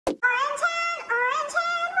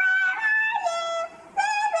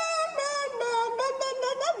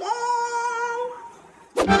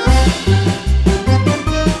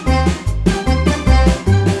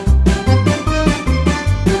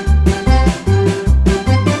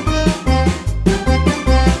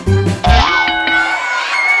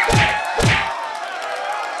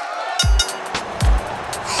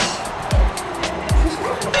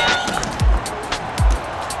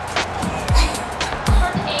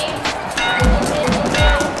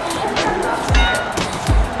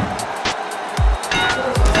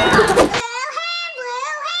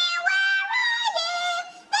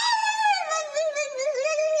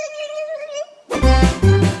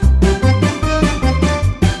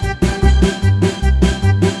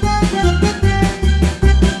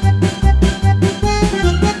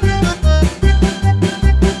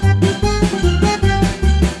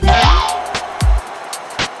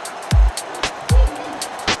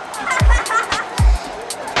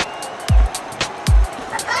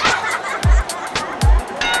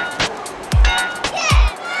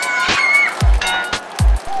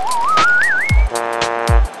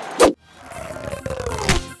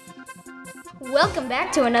Welcome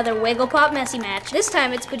back to another Wigglepop Messy Match. This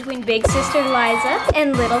time it's between Big Sister Liza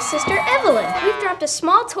and Little Sister Evelyn. We've dropped a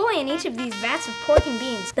small toy in each of these vats of pork and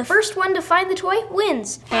beans. The first one to find the toy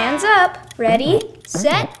wins. Hands up. Ready,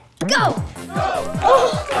 set, go!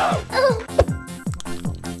 Oh.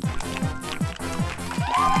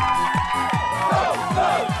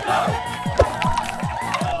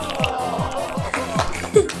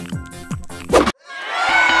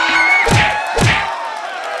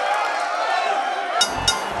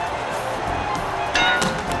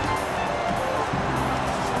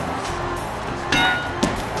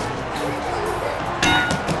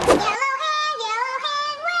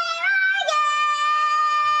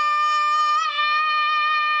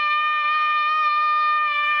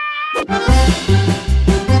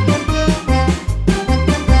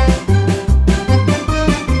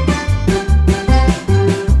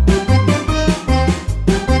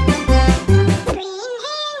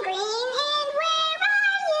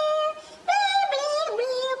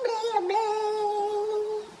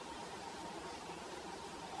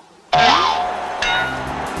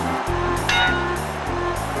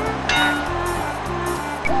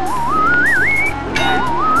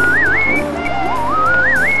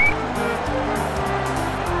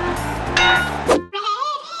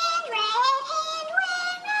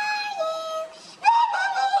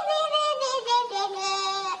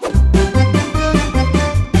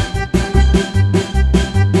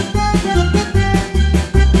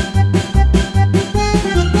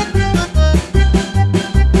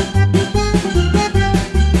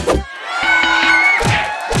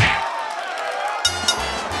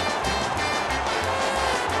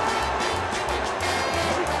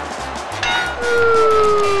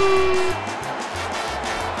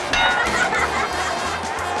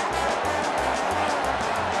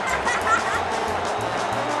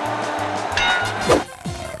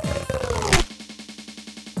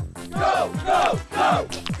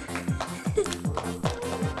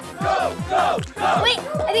 Wait,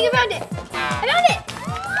 I think I found it. I found it.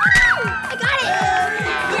 I got it.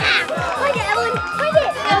 Yeah. Find it, Evelyn. Find it.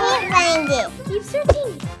 I can't find it. Keep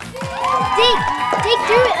searching. Dig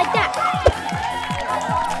through it like that.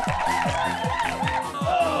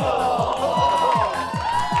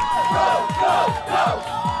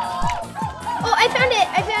 Oh, I found it.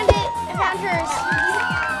 I found it. I found hers.